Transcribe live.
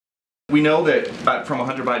We know that from a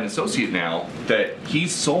Hunter Biden associate now that he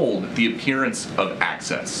sold the appearance of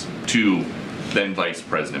access to then Vice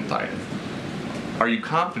President Biden. Are you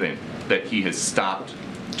confident that he has stopped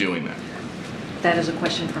doing that? That is a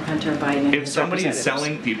question for Hunter Biden and If his somebody is representatives.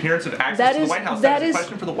 selling the appearance of access to the White House, that is a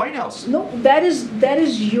question for the White House. No, that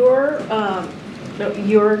is your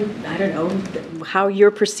I don't know how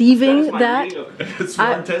you're perceiving that. Is my reading of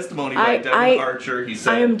sworn testimony by Devin Archer. He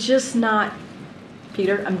said, I am just not,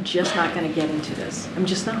 Peter, I'm just not going to get into this. I'm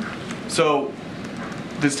just not. So,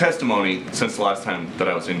 this testimony, since the last time that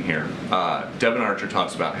I was in here, Devin Archer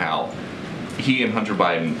talks about how he and Hunter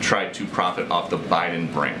Biden tried to profit off the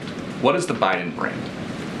Biden brand. What is the Biden brand?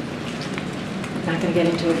 I'm not going to get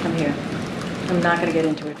into it from here. I'm not going to get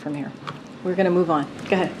into it from here. We're going to move on.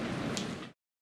 Go ahead.